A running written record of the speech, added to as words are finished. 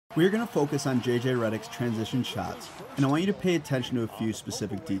We're going to focus on JJ Redick's transition shots, and I want you to pay attention to a few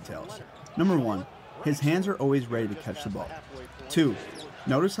specific details. Number 1, his hands are always ready to catch the ball. 2,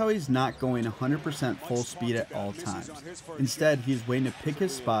 notice how he's not going 100% full speed at all times. Instead, he's waiting to pick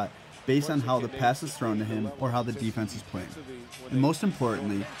his spot based on how the pass is thrown to him or how the defense is playing. And most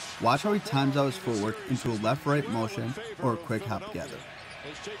importantly, watch how he times out his footwork into a left-right motion or a quick hop together.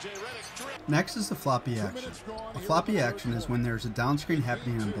 Next is the floppy action. A floppy action is when there is a down screen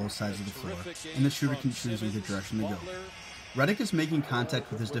happening on both sides of the floor, and the shooter can choose either direction to go. Redick is making contact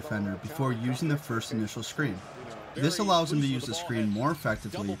with his defender before using the first initial screen. This allows him to use the screen more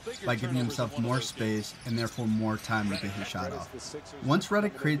effectively by giving himself more space and therefore more time to get his shot off. Once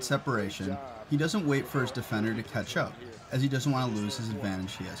Redick creates separation, he doesn't wait for his defender to catch up, as he doesn't want to lose his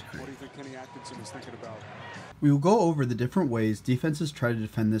advantage he has created. We will go over the different ways defenses try to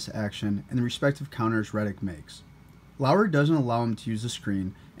defend this action and the respective counters Redick makes. Lowry doesn't allow him to use the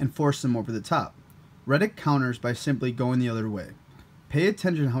screen and force him over the top. Redick counters by simply going the other way. Pay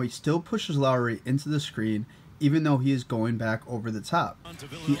attention how he still pushes Lowry into the screen even though he is going back over the top.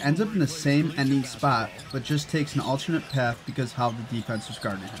 He ends up in the same ending spot but just takes an alternate path because how the defense is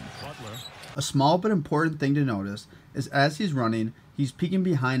guarding him. A small but important thing to notice is as he's running, he's peeking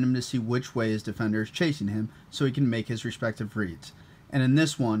behind him to see which way his defender is chasing him so he can make his respective reads. And in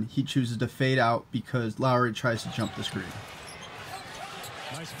this one, he chooses to fade out because Lowry tries to jump the screen.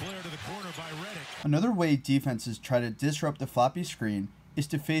 Nice flare to the corner by Redick. Another way defenses try to disrupt the floppy screen is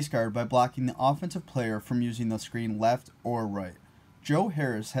to face guard by blocking the offensive player from using the screen left or right. Joe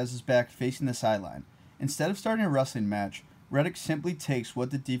Harris has his back facing the sideline. Instead of starting a wrestling match, Redick simply takes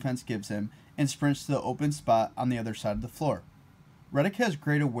what the defense gives him and sprints to the open spot on the other side of the floor. Redick has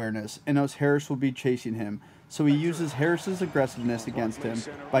great awareness and knows Harris will be chasing him, so he uses Harris's aggressiveness against him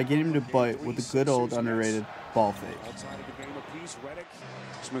by getting him to bite with a good old underrated ball fake.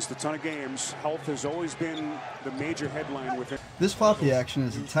 He's missed a ton of games. Health has always been the major headline with it. This floppy action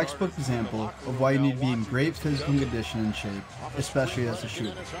is a textbook example of why you need to be in great physical condition and shape, especially as a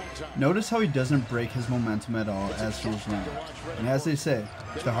shooter. Notice how he doesn't break his momentum at all as he is running. And as they say,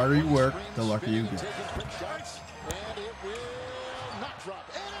 the harder you work, the luckier you get.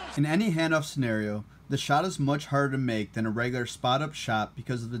 In any handoff scenario, the shot is much harder to make than a regular spot-up shot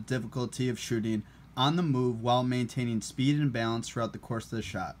because of the difficulty of shooting on the move while maintaining speed and balance throughout the course of the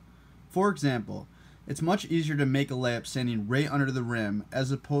shot. For example, it's much easier to make a layup standing right under the rim as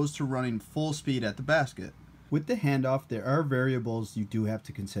opposed to running full speed at the basket. With the handoff, there are variables you do have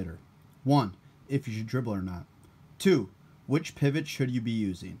to consider. 1. If you should dribble or not. 2. Which pivot should you be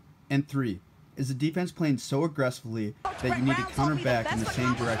using? And 3. Is the defense playing so aggressively that you need to counter back in the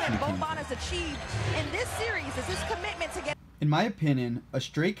same direction you came from? In my opinion, a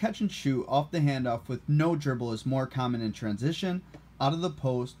straight catch and shoot off the handoff with no dribble is more common in transition, out of the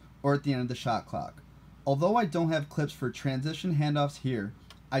post, or at the end of the shot clock. Although I don't have clips for transition handoffs here,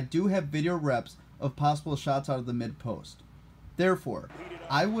 I do have video reps of possible shots out of the mid-post. Therefore,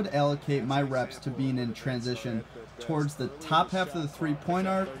 I would allocate my reps to being in transition towards the top half of the three-point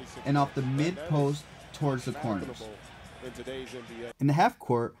arc and off the mid-post towards the corners. In the half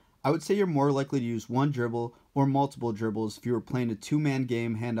court, I would say you're more likely to use one dribble or multiple dribbles if you were playing a two-man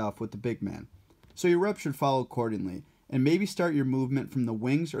game handoff with the big man. So your reps should follow accordingly, and maybe start your movement from the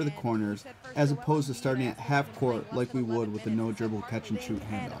wings or the corners as opposed to starting at half court like we would with a no-dribble catch-and-shoot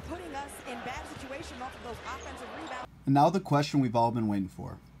handoff. And now the question we've all been waiting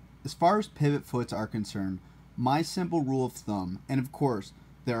for. As far as pivot foots are concerned, my simple rule of thumb, and of course,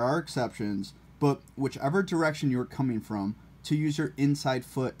 there are exceptions, but whichever direction you're coming from, to use your inside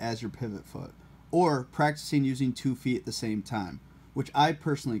foot as your pivot foot, or practicing using 2 feet at the same time, which I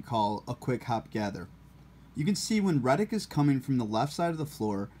personally call a quick hop gather. You can see when Redick is coming from the left side of the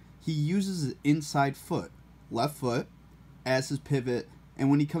floor, he uses his inside foot, left foot, as his pivot, and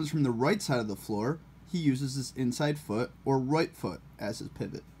when he comes from the right side of the floor, he uses his inside foot or right foot as his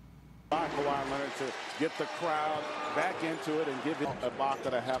pivot. Kawhi Leonard to get the crowd back into it and give it Ibaka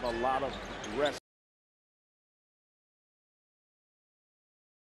to have a lot of rest.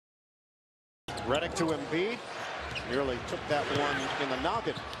 Redick to Embiid, nearly took that one in the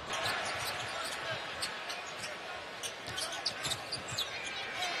noggin.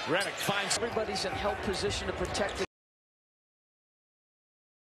 Redick finds everybody's in help position to protect it.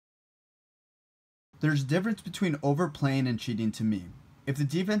 There's a difference between overplaying and cheating to me. If the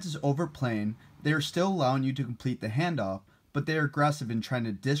defense is overplaying, they are still allowing you to complete the handoff, but they are aggressive in trying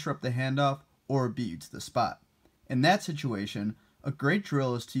to disrupt the handoff or beat you to the spot. In that situation, a great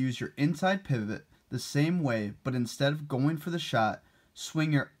drill is to use your inside pivot the same way, but instead of going for the shot,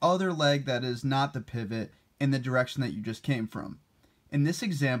 swing your other leg that is not the pivot in the direction that you just came from. In this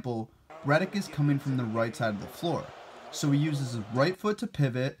example, Redick is coming from the right side of the floor, so he uses his right foot to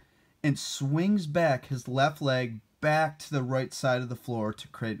pivot and swings back his left leg back to the right side of the floor to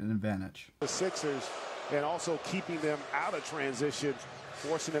create an advantage. The Sixers, and also keeping them out of transition,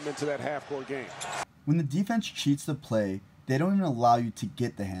 forcing them into that half-court game. When the defense cheats the play, they don't even allow you to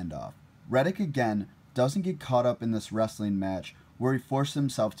get the handoff. Redick again doesn't get caught up in this wrestling match where he forces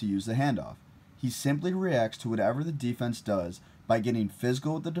himself to use the handoff. He simply reacts to whatever the defense does by getting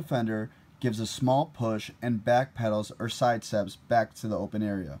physical with the defender, gives a small push, and backpedals or sidesteps back to the open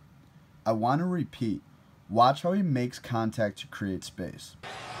area. I want to repeat, watch how he makes contact to create space.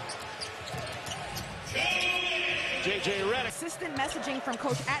 JJ Redick. Consistent messaging from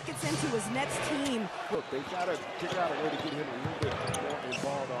Coach Atkinson to his Nets team. Look, they got to figure out a way to get him a little bit more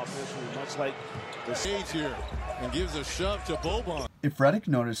involved offensively, much like the Stage here and gives a shove to Boban. If Redick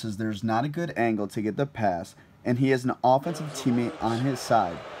notices there's not a good angle to get the pass and he has an offensive teammate on his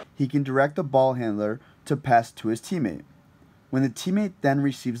side, he can direct the ball handler to pass to his teammate. When the teammate then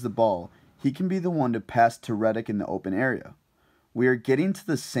receives the ball, he can be the one to pass to Redick in the open area. We are getting to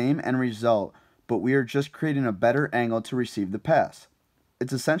the same end result, but we are just creating a better angle to receive the pass.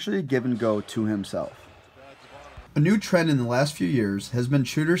 It's essentially a give and go to himself. A new trend in the last few years has been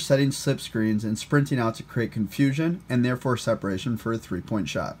shooters setting slip screens and sprinting out to create confusion and therefore separation for a three-point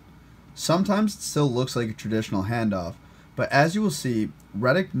shot. Sometimes it still looks like a traditional handoff, but as you will see,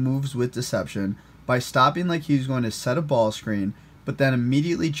 Redick moves with deception by stopping like he's going to set a ball screen, but then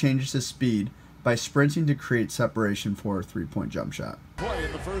immediately changes his speed by sprinting to create separation for a three-point jump shot. Play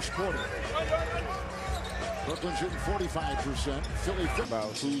in the first quarter. Brooklyn shooting 45%. Philly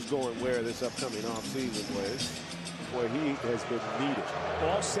about who's going where this upcoming offseason plays. Boy, he has been needed.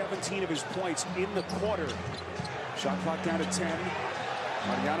 All 17 of his points in the quarter. Shot clock down to 10.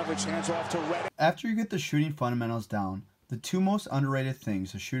 Marjanovic hands off to Redick. After you get the shooting fundamentals down, the two most underrated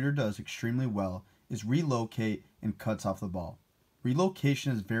things a shooter does extremely well is relocate and cuts off the ball.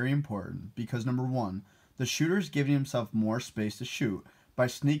 Relocation is very important because number one, the shooter is giving himself more space to shoot by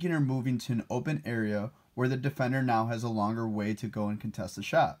sneaking or moving to an open area where the defender now has a longer way to go and contest the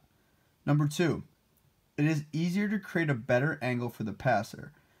shot. Number two, it is easier to create a better angle for the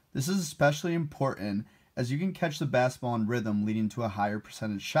passer. This is especially important as you can catch the basketball in rhythm leading to a higher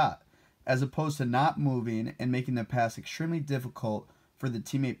percentage shot, as opposed to not moving and making the pass extremely difficult for the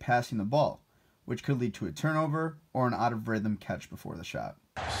teammate passing the ball, which could lead to a turnover or an out of rhythm catch before the shot.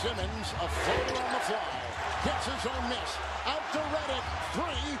 Simmons, a floater on the fly. Gets his own miss. Out to Redick.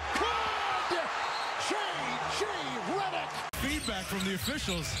 Three. Good! JJ Redick. Feedback from the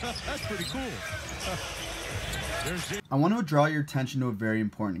officials. That's pretty cool. I want to draw your attention to a very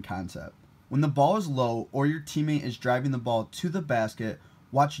important concept. When the ball is low or your teammate is driving the ball to the basket,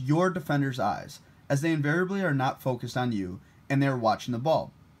 watch your defender's eyes, as they invariably are not focused on you and they are watching the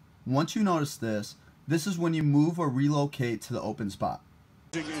ball. Once you notice this, this is when you move or relocate to the open spot.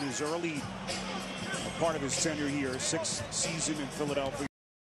 In his early part of his tenure here, sixth season in Philadelphia.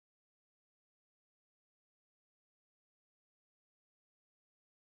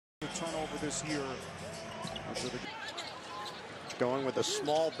 The turnover this year. Going with a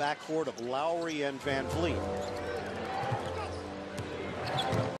small backcourt of Lowry and Van Vliet.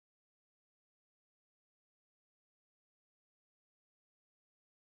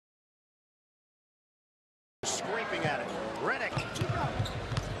 Scraping at it. Redick.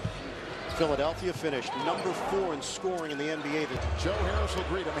 Philadelphia finished number 4 in scoring in the NBA. Joe Harris will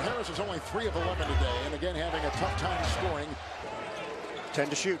greet him. Harris is only 3 of 11 today, and again having a tough time scoring. 10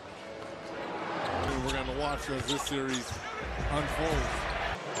 to shoot. We're going to watch as this series unfolds.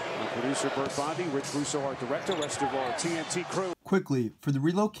 Producer Bert Bondi, Rich Russo, our director, rest of our TNT crew. Quickly, for the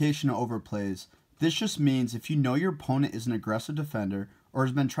relocation overplays, this just means if you know your opponent is an aggressive defender or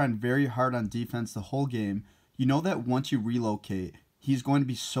has been trying very hard on defense the whole game, you know that once you relocate, he's going to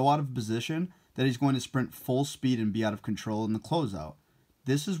be so out of position that he's going to sprint full speed and be out of control in the closeout.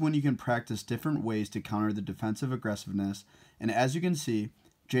 This is when you can practice different ways to counter the defensive aggressiveness, and as you can see,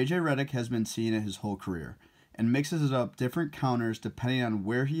 JJ Redick has been seeing it his whole career, and mixes it up different counters depending on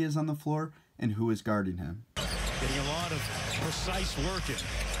where he is on the floor and who is guarding him. Getting a lot of precise work in.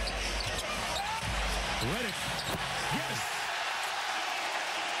 Redick, yes!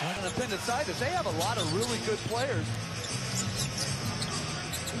 On the defended side, they have a lot of really good players.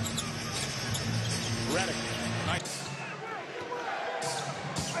 Redick, nice.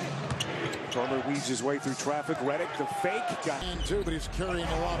 Turner weaves his way through traffic. Redick, the fake. Got And two, but he's carrying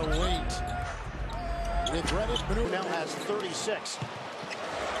a lot of weight. With Redick, Now has 36.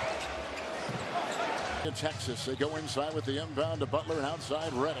 In Texas, they go inside with the inbound to Butler and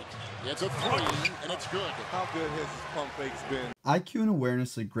outside Redick. It's a three, and it's good. How good has pump fakes been? IQ and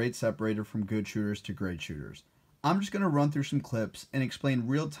awareness is a great separator from good shooters to great shooters. I'm just going to run through some clips and explain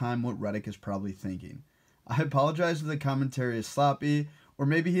real time what Redick is probably thinking. I apologize if the commentary is sloppy, or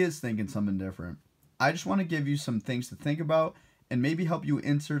maybe he is thinking something different. I just want to give you some things to think about and maybe help you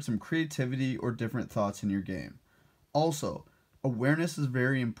insert some creativity or different thoughts in your game. Also, awareness is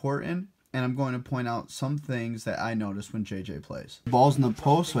very important, and I'm going to point out some things that I noticed when JJ plays. The ball's in the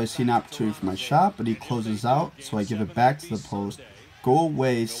post, so I see an opportunity for my shot, but he closes out, so I give it back to the post, go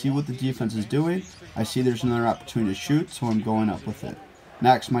away, see what the defense is doing. I see there's another opportunity to shoot, so I'm going up with it.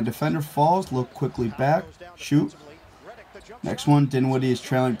 Next, my defender falls, look quickly back, shoot. Next one, Dinwiddie is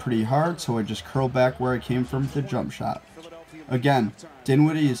trailing pretty hard, so I just curl back where I came from with the jump shot. Again,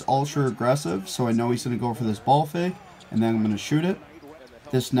 Dinwiddie is ultra aggressive, so I know he's going to go for this ball fake, and then I'm going to shoot it.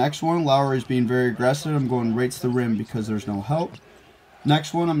 This next one, Lowry is being very aggressive. I'm going right to the rim because there's no help.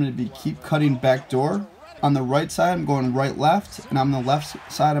 Next one, I'm going to keep cutting back door. On the right side, I'm going right left, and on the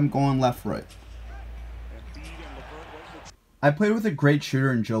left side, I'm going left right. I played with a great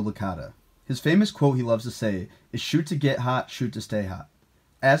shooter in Joe Licata. His famous quote he loves to say is shoot to get hot, shoot to stay hot.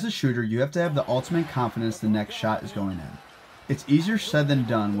 As a shooter, you have to have the ultimate confidence the next shot is going in. It's easier said than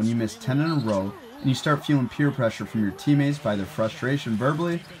done when you miss 10 in a row and you start feeling peer pressure from your teammates by their frustration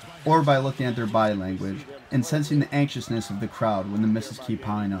verbally or by looking at their body language and sensing the anxiousness of the crowd when the misses keep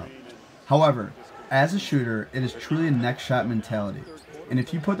piling up. However, as a shooter, it is truly a next shot mentality, and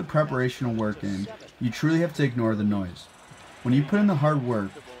if you put the preparation work in, you truly have to ignore the noise. When you put in the hard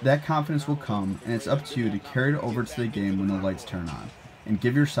work, that confidence will come, and it's up to you to carry it over to the game when the lights turn on, and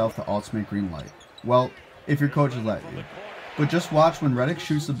give yourself the ultimate green light. Well, if your coaches let you. But just watch when Redick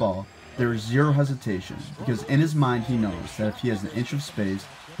shoots the ball, there is zero hesitation, because in his mind he knows that if he has an inch of space,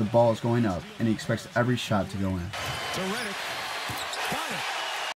 the ball is going up, and he expects every shot to go in. To Redick. Got it.